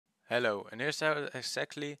Hello, and here's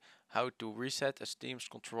exactly how to reset a Steam's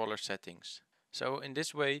controller settings. So in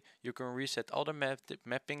this way you can reset all the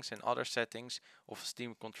mappings and other settings of a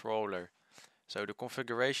Steam controller. So the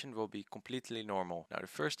configuration will be completely normal. Now the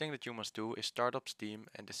first thing that you must do is start up Steam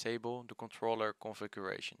and disable the controller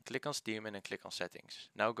configuration. Click on Steam and then click on settings.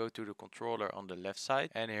 Now go to the controller on the left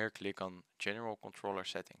side and here click on general controller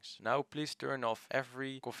settings. Now please turn off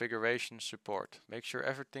every configuration support. Make sure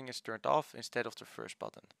everything is turned off instead of the first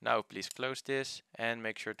button. Now please close this and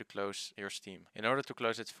make sure to close your Steam. In order to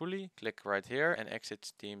close it fully, click right here and exit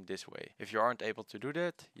Steam this way. If you aren't able to do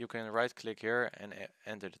that, you can right click here and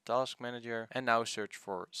enter the task manager and now search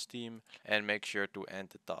for Steam and make sure to end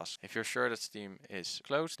the task. If you're sure that Steam is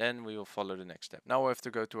closed, then we will follow the next step. Now we have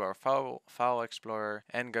to go to our file explorer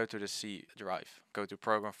and go to the C drive. Go to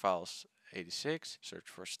program files 86, search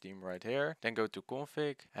for Steam right here, then go to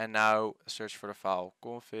config and now search for the file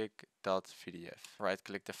config.vdf. Right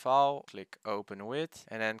click the file, click open with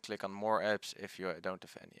and then click on more apps if you don't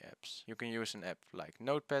have any apps. You can use an app like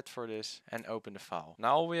Notepad for this and open the file.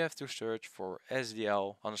 Now we have to search for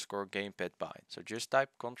SDL underscore gamepad bind. So just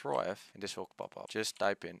type Ctrl F and this will pop up. Just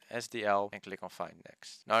type in SDL and click on find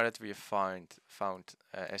next. Now that we have found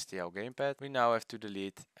SDL gamepad, we now have to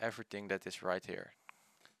delete everything that is right here.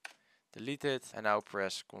 Delete it and now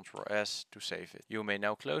press Ctrl S to save it. You may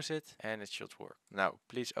now close it and it should work. Now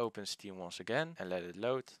please open Steam once again and let it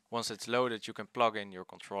load. Once it's loaded you can plug in your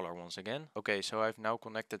controller once again. Okay, so I've now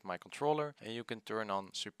connected my controller and you can turn on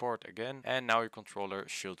support again and now your controller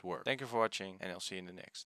should work. Thank you for watching and I'll see you in the next.